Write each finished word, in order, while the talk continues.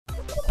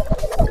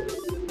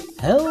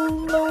Hello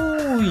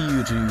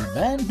YouTube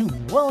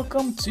and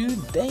welcome to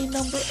day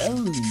number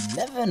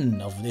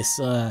 11 of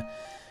this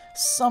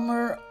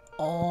summer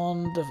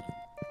on the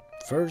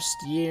first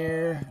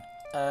year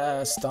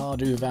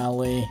Stardew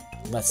Valley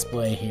Let's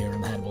Play here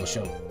on the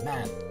Hanniballshow.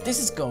 Man, this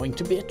is going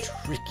to be a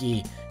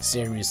tricky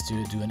series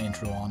to do an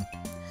intro on.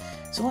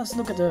 So let's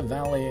look at the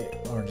valley,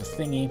 or the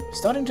thingy,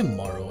 starting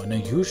tomorrow. An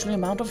unusual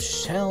amount of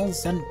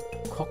shells and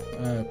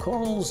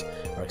corals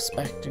are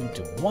expecting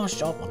to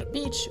wash up on the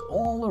beach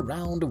all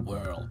around the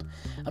world.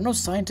 I'm no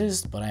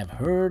scientist, but I have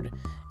heard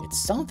it's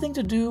something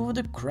to do with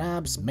the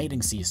crab's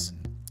mating season.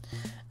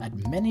 At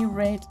many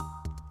rate,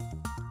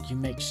 you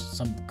make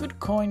some good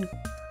coin.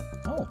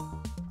 Oh,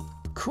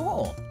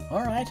 cool.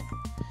 All right.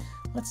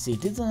 Let's see.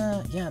 Did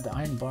the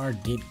iron bar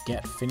did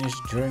get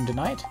finished during the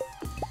night?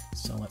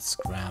 So let's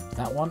grab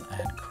that one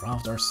and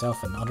craft ourselves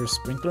another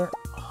sprinkler.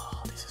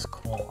 Oh, this is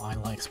cool. I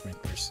like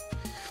sprinklers.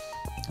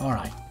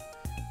 Alright.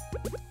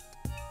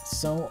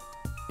 So,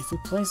 if we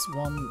place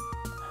one...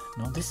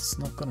 No, this is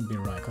not going to be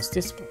right, because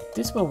this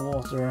will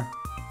water...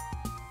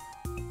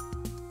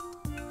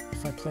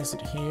 If I place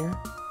it here...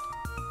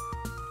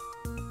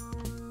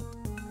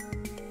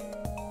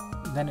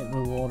 Then it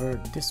will water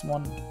this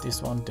one,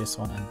 this one, this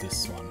one, and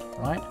this one,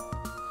 right?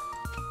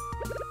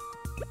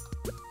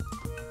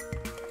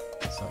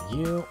 So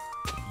you,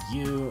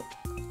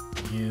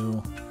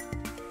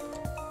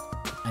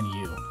 and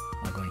you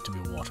are going to be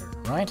watered,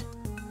 right?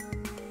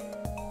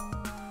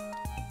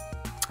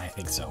 I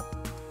think so.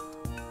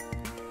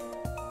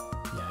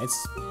 Yeah,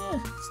 it's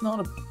not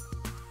a...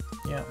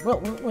 Yeah, well,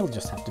 we'll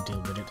just have to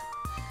deal with it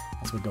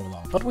as we go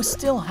along. But we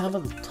still have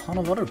a ton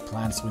of other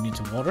plants we need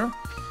to water.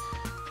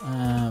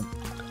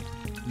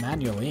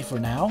 Manually for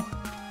now.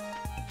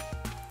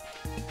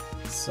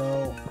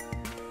 So...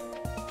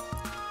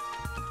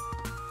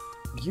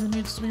 You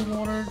need to be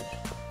watered,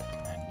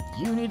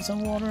 and you need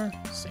some water.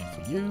 Same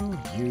for you,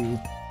 you,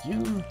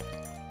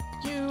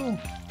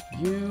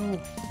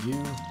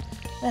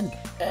 and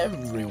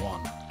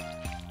everyone.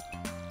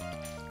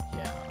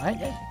 Yeah,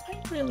 I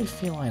really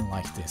feel I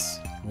like this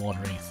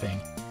watering thing.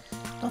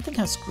 Nothing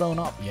has grown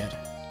up yet.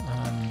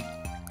 And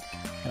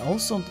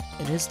also,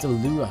 it is the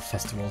Lua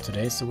festival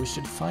today, so we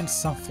should find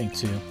something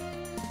to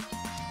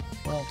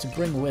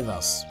bring with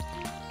us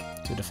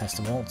to the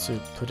festival, to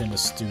put in the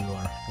stew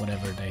or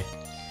whatever they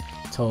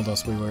told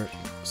us we were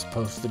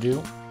supposed to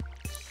do.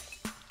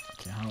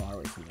 Okay, how are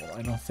we for water?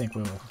 I don't think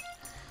we will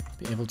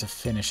be able to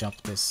finish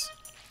up this.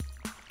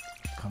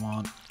 Come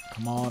on,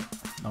 come on.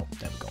 No,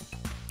 there we go.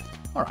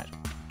 Alright.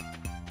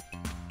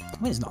 I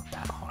mean, it's not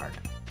that hard.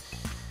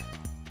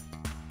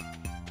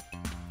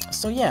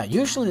 So yeah,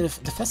 usually the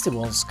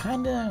festivals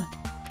kinda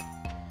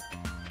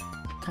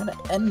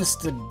ends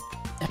the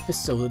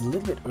episode a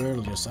little bit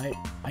earlier, so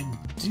I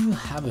do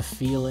have a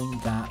feeling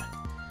that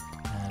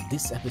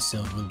this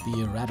episode will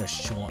be a rather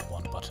short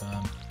one, but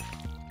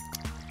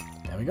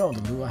there we go,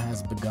 the Lua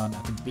has begun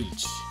at the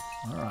beach.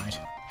 Alright.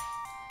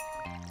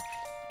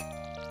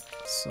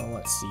 So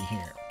let's see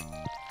here.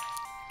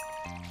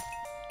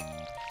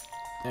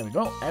 There we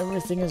go,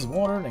 everything is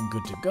watered and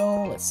good to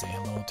go. Let's say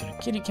hello to the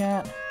kitty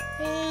cat.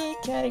 Hey,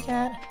 catty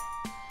cat.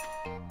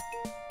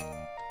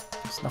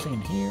 There's nothing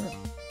in here.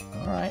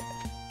 Alright.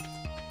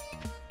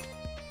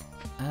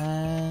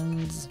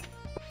 And...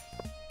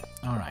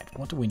 Alright,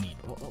 what do we need?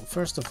 Well,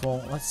 first of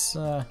all, let's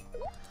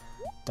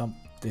dump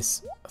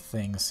these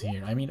things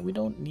here. I mean, we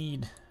don't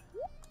need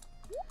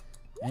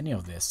any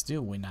of this,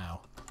 do we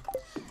now?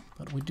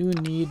 But we do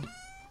need...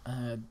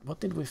 what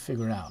did we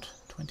figure out?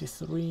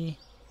 23,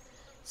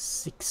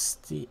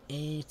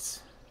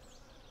 68...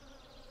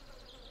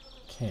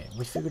 Okay,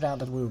 we figured out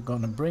that we were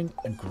going to bring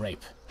a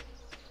grape.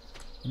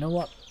 You know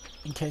what?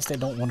 In case they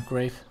don't want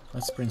grape,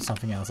 let's bring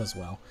something else as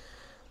well.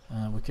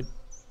 We could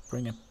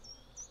bring a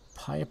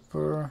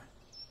piper...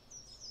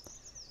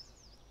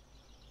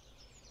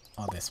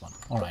 Oh, this one.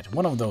 Alright,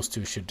 one of those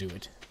two should do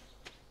it.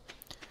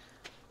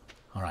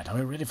 Alright, are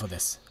we ready for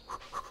this?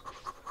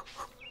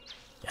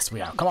 Yes,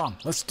 we are. Come on,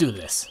 let's do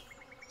this.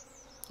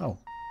 Oh.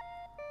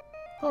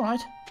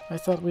 Alright. I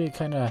thought we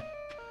kinda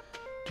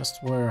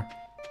just were...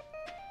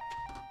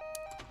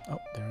 Oh,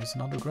 there is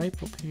another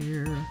grape up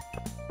here.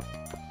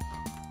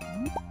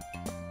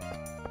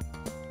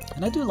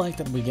 And I do like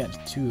that we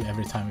get 2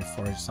 every time we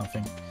forage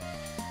something.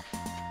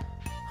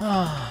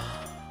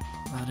 Ah,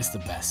 that is the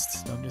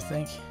best, don't you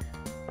think?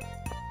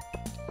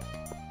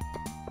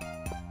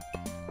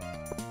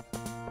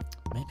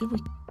 Maybe we...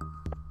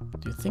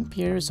 Do you think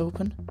Pierre is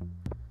open?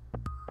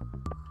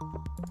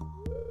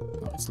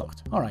 Oh, it's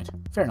locked. Alright,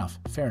 fair enough,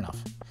 fair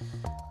enough.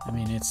 I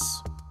mean,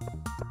 it's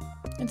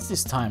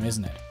this time,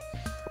 isn't it?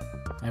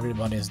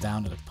 Everybody is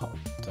down at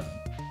the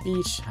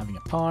beach, having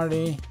a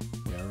party.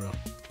 We are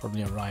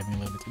probably arriving a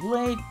little bit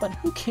late, but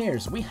who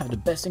cares? We have the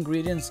best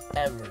ingredients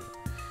ever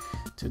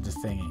to the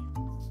thingy.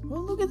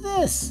 Well, look at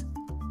this!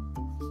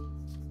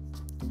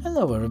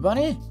 Hello,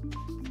 everybody!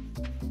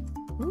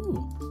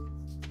 Ooh.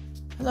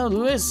 Hello,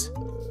 Louis!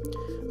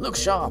 Look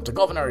sharp, the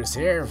governor is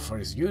here for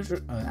his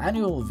usual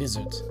annual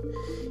visit.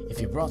 If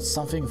If you brought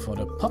something for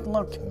the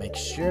potluck, make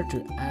sure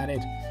to add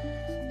it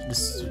to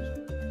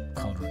the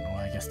cauldron. Oh,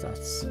 I guess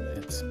that's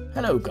it.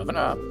 Hello,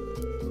 Governor.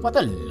 What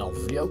a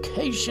lovely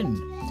occasion.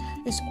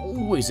 It's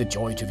always a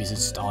joy to visit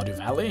Stardew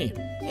Valley.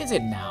 Is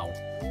it now?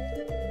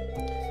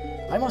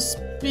 I must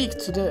speak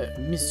to the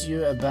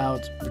monsieur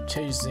about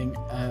purchasing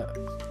a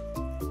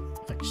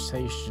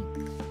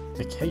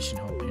vacation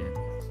home here.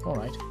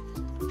 Alright,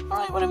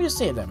 whatever you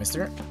say there,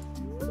 mister.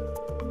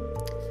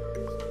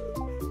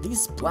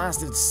 These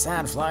blasted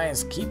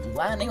sandflies keep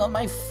landing on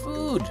my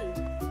food.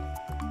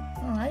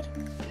 Alright.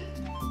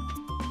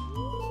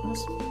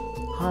 That's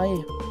high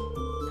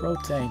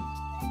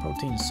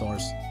protein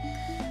source.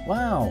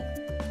 Wow,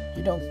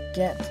 you don't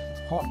get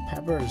hot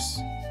peppers.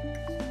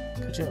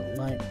 Could you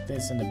like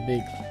this in a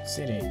big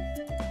city?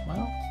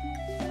 Well,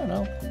 I don't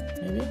know,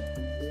 maybe.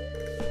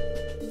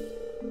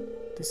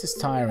 This is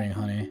tiring,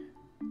 honey.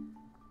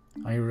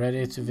 Are you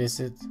ready to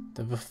visit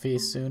the buffet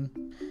soon?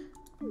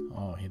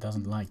 Oh, he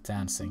doesn't like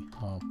dancing.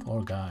 Oh,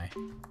 poor guy.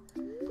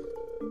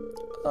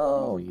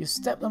 Oh, you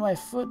stepped on my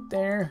foot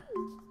there.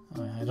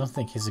 I don't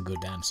think he's a good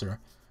dancer.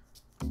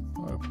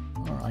 Oh,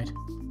 alright.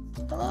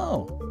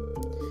 Hello.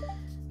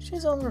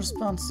 She's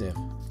unresponsive.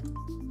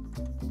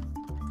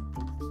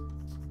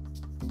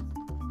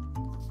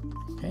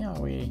 Okay, are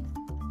we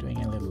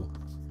doing a little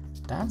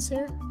dance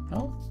here?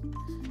 No?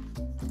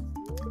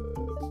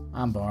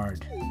 I'm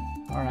bored.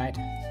 Alright.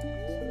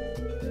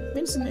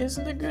 Vincent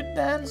isn't a good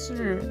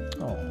dancer.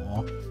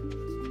 Aww.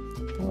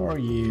 Who are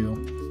you?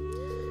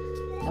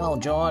 Hello,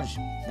 George.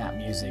 That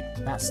music.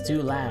 That's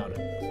too loud.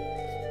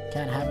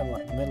 Can't have a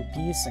little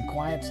peace and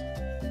quiet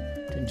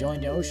to enjoy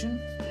the ocean?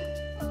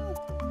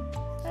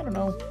 I don't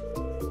know.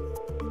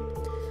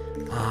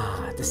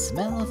 Ah, the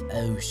smell of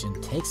ocean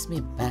takes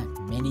me back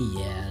many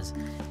years,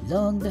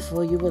 long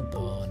before you were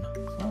born.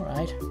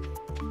 Alright.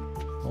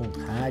 Old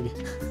hag.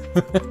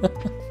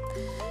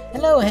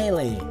 Hello,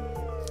 Haley.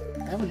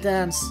 I would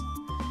dance,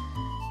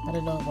 but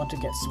I don't want to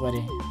get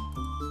sweaty.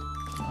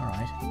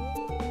 Alright.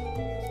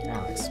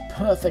 Alex,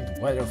 perfect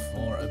weather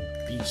for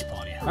a beach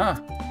party, huh?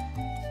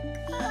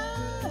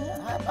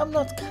 I'm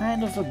not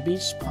kind of a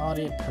beach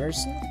party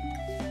person.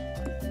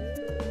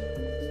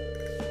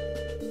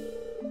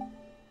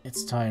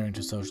 It's tiring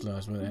to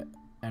socialize with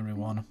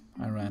everyone.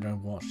 I'd rather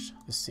watch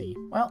the sea.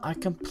 Well, I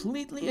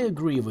completely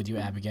agree with you,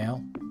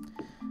 Abigail.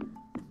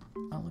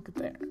 Oh, look at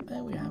there.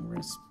 There we have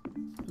a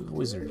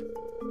wizard.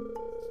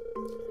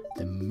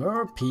 The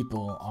mer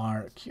people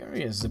are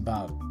curious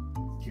about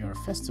your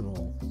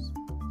festivals.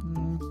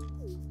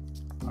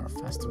 Our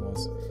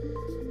festivals.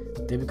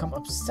 They become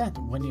upset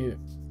when you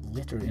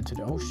litter into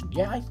the ocean.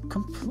 Yeah, I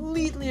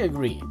completely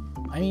agree.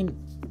 I mean,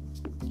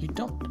 you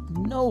don't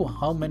know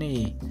how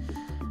many,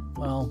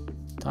 well,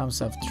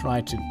 times I've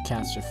tried to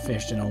catch a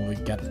fish and only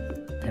got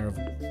a pair of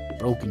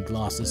broken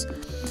glasses.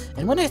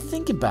 And when I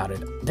think about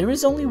it, there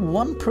is only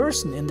one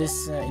person in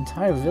this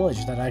entire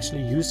village that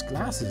actually used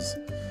glasses.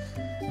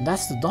 And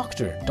that's the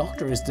doctor.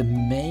 Doctor is the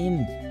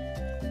main...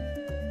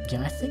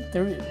 Yeah,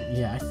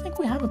 I think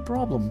we have a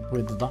problem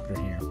with the doctor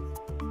here.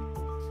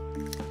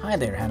 Hi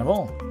there,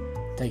 Hannibal.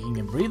 Taking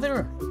a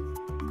breather?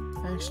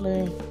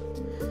 Actually,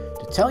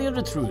 to tell you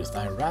the truth,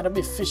 I'd rather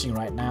be fishing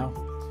right now.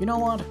 You know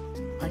what?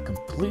 I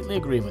completely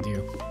agree with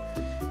you.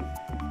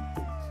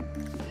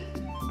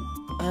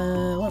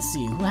 Let's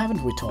see, who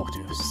haven't we talked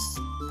to?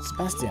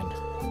 Sebastian.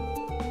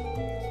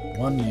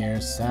 1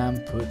 year, Sam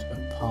put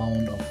a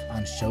pound of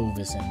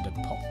anchovies in the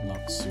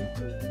potluck soup.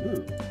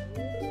 Ooh.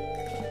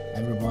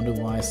 Ever wonder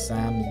why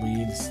Sam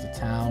leads the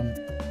town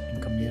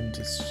in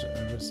community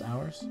service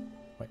hours?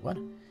 Wait, what?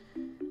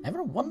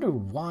 Ever wonder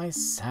why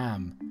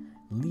Sam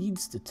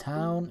leads the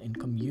town in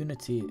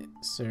community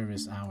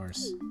service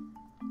hours?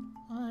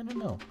 I don't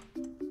know.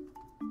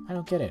 I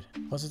don't get it.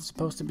 Was it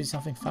supposed to be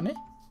something funny?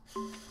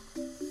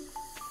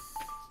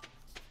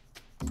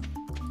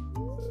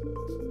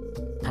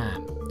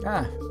 Pam.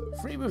 Ah,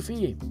 free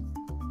buffet.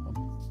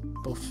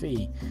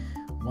 Buffet.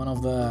 One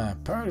of the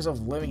perks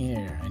of living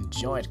here.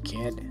 Enjoy it,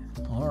 kid.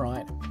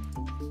 Alright.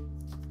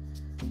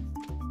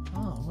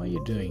 Oh, what are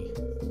you doing?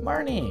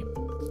 Marnie!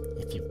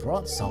 If you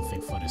brought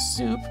something for the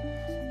soup,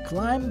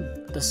 climb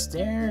the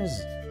stairs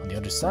on the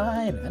other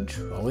side and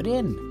throw it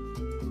in.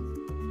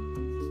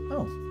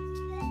 Oh.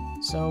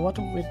 So what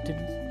did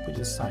we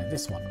decide?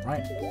 This one,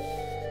 right?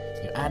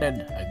 You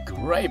added a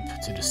grape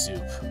to the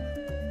soup.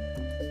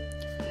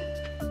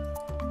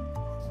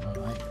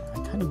 Well, I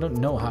kind of don't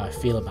know how I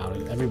feel about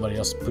it. Everybody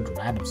else put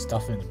random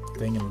stuff in the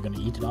thing and we're gonna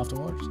eat it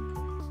afterwards.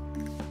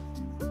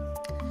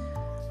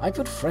 I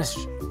put fresh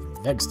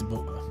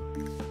vegetable.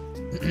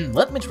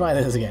 Let me try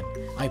this again.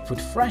 I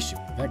put fresh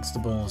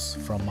vegetables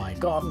from my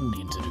garden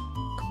into the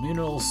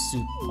communal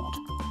soup pot.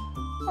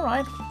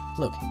 Alright,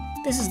 look,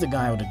 this is the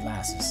guy with the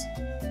glasses.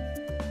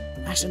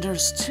 Actually,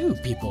 there's two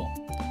people.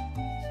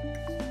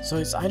 So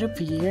it's either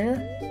Pierre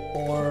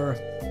or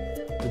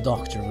the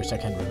doctor, which I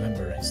can't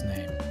remember his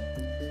name.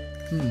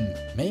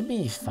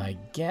 Maybe if I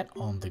get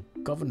on the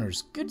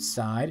governor's good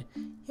side,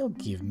 he'll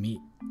give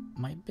me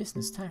my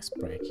business tax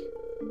break.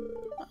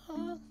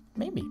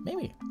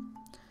 Maybe.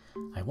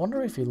 I I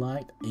wonder if he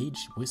liked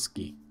aged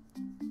whiskey.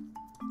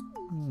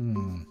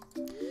 Do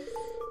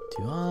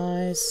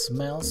I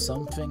smell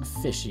something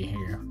fishy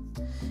here?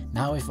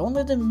 Now, if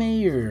only the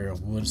mayor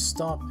would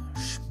stop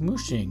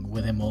smooshing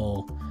with him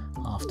all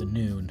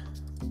afternoon.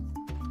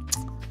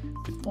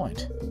 Good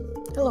point.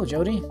 Hello,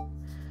 Jody.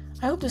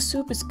 I hope the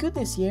soup is good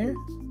this year.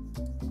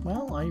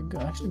 Well, are you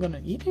actually gonna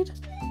eat it?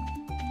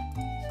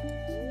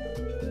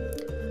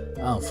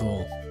 Oh,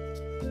 fool.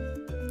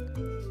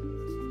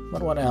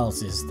 But what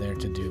else is there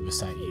to do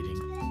beside eating?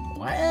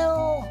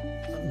 Well,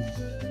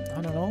 I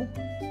don't know.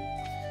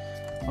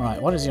 Alright,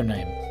 what is your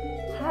name?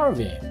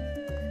 Harvey.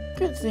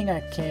 Good thing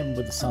I came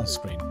with the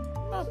sunscreen.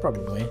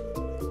 Probably.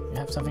 You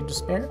have something to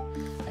spare?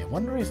 I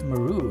wonder if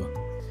Maru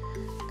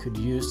could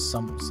use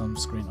some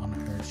sunscreen on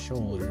her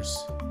shoulders.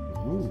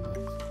 Ooh.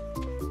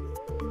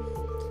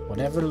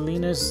 Whatever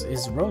Linus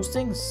is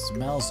roasting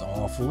smells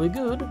awfully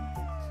good.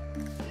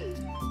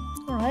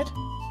 Alright.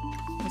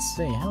 Let's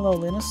see. Hello,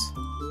 Linus.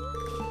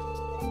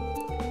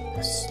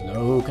 A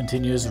slow,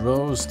 continuous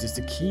roast is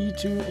the key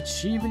to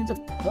achieving the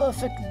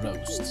perfect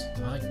roast.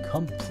 I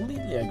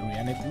completely agree,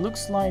 and it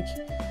looks like...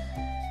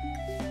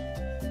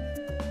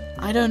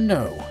 I don't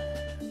know.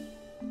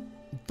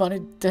 But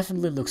it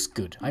definitely looks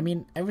good. I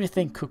mean,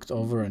 everything cooked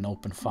over an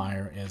open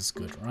fire is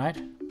good, right?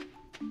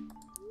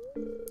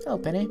 Hello,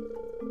 Penny.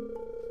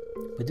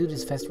 We do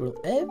this festival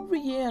every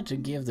year to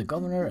give the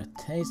governor a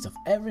taste of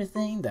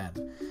everything that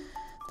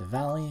the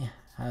valley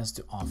has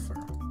to offer.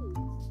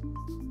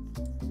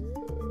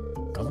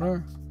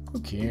 Governor? Who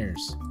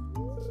cares?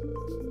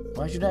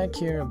 Why should I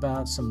care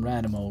about some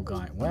random old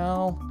guy?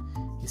 Well,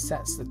 he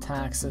sets the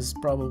taxes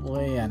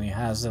probably, and he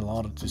has a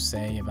lot to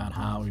say about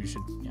how you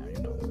should, you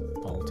know,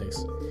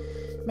 politics.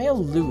 Mayor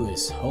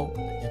Lewis hope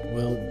it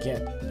will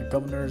get the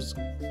governor's...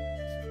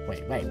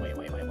 Wait.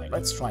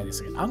 Let's try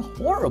this again. I'm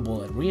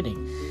horrible at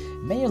reading.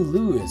 Mayor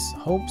Lewis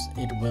hopes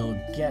it will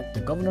get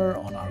the governor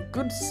on our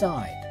good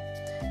side.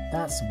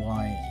 That's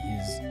why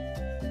he's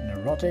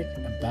neurotic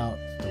about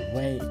the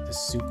way the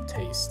soup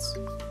tastes.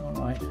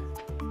 Alright.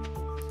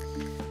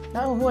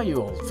 Now, who are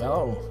you, old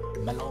fellow?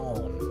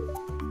 Malone.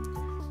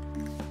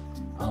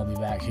 I'll be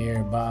back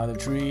here by the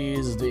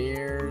trees. The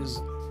air is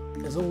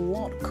a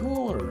lot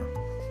cooler.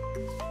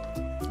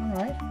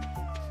 Alright.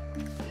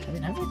 I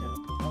mean, have we?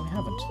 No, we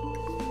haven't.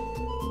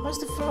 How's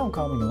the farm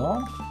coming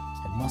along?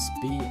 It must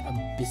be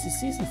a busy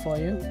season for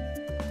you.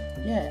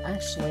 Yeah,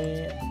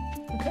 actually,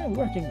 we're kind of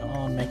working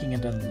on making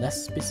it a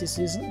less busy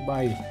season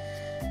by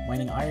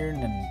mining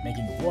iron and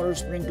making water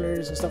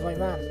sprinklers and stuff like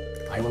that.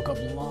 I woke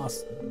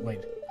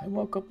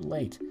up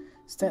late,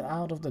 stepped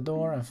out of the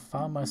door and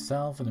found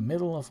myself in the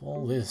middle of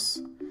all this.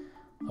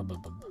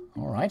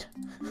 Alright.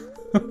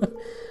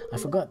 I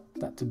forgot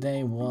that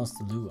today was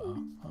the luau.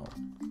 Oh.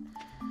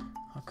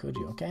 How could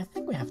you? Okay, I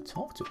think we have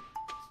talked to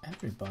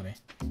everybody.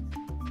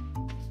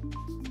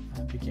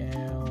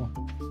 Abigail.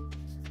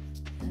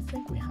 I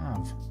think we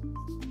have.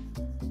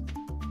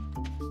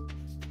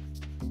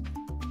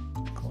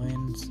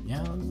 Clint.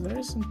 Yeah, there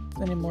isn't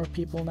any more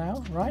people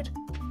now, right?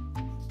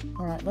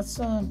 Alright, let's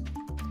can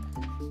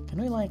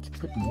we like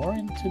put more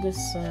into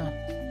this no.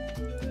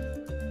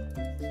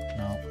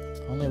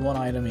 Only one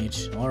item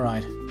each.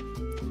 Alright.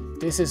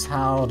 This is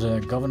how the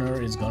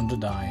governor is going to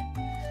die.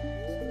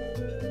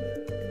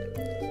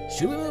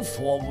 Should we move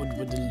forward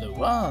with the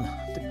luau?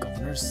 The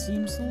governor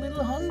seems a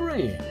little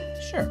hungry.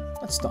 Sure,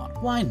 let's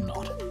start. Why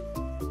not?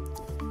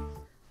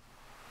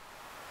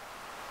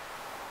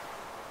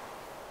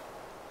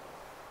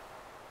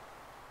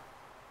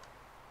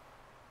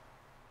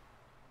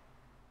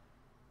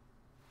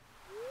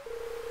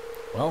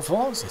 Well,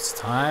 folks, it's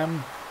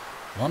time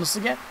once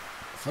again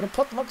for the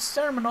potluck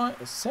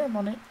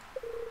ceremony.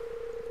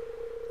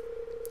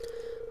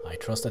 I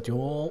trust that you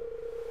all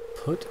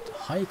put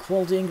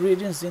high-quality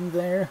ingredients in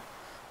their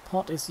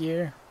pot this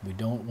year. We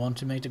don't want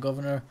to make the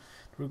governor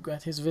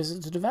regret his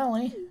visit to the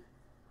valley.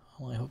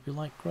 Well, I hope you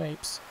like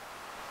grapes.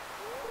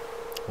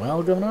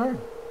 Well, Governor,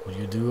 will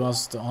you do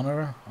us the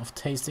honor of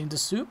tasting the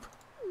soup?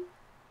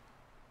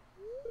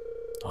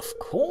 Of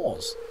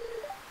course.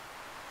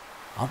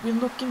 I've been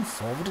looking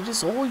forward to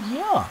this all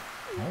year.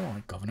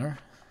 Alright, Governor.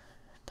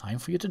 Time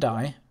for you to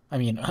die. I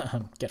mean,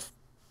 get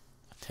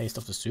a taste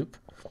of the soup. ...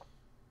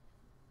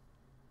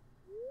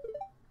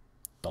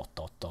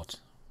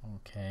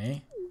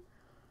 Okay.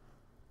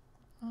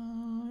 It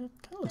kind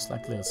of looks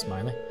like a little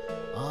smiley.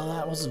 Oh,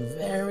 that was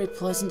very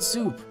pleasant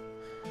soup.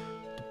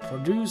 The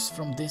produce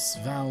from this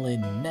valley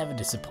never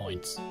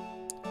disappoints.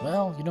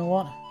 Well, you know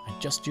what? I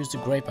just used a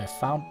grape I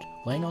found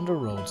laying on the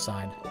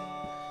roadside.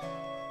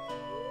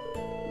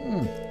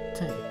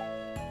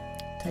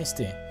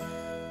 Tasty.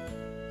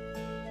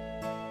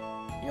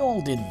 You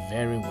all did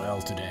very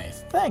well today.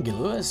 Thank you,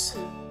 Lewis.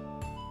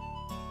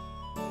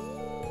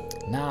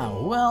 Now,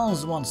 who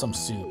else wants some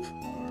soup?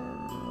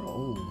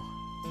 Oh.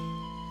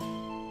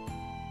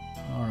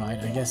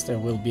 Alright, I guess there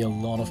will be a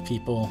lot of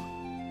people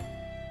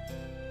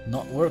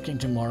not working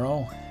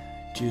tomorrow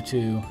due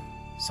to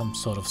some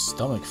sort of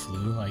stomach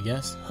flu, I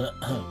guess.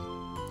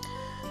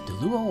 The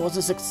lure was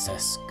a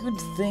success. Good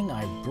thing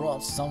I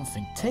brought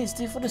something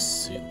tasty for the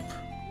soup.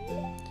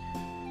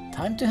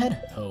 Time to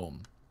head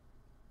home.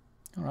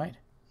 Alright.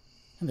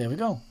 And there we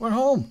go. We're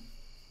home.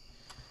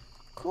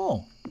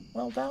 Cool.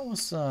 Well, that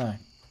was a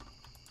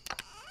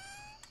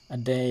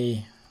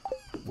day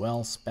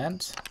well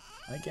spent,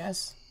 I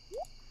guess.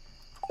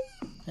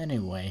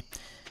 Anyway.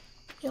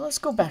 Yeah, let's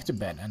go back to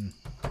bed and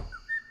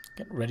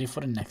get ready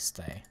for the next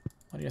day.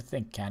 What do you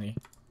think, Kitty?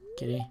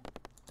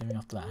 Living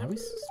after that. Have we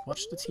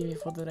watched the TV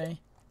for the day?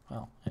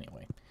 Well,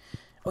 anyway.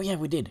 Oh yeah,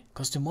 we did.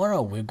 Because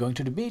tomorrow we're going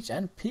to the beach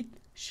and pick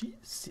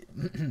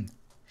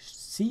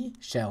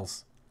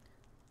seashells.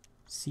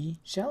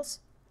 Seashells?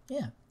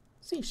 Yeah,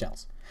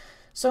 seashells.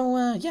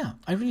 So, yeah,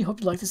 I really hope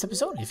you liked this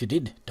episode. If you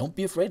did, don't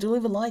be afraid to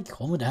leave a like,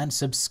 comment, and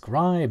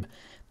subscribe.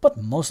 But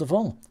most of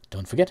all,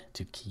 don't forget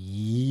to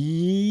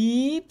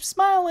keep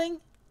smiling.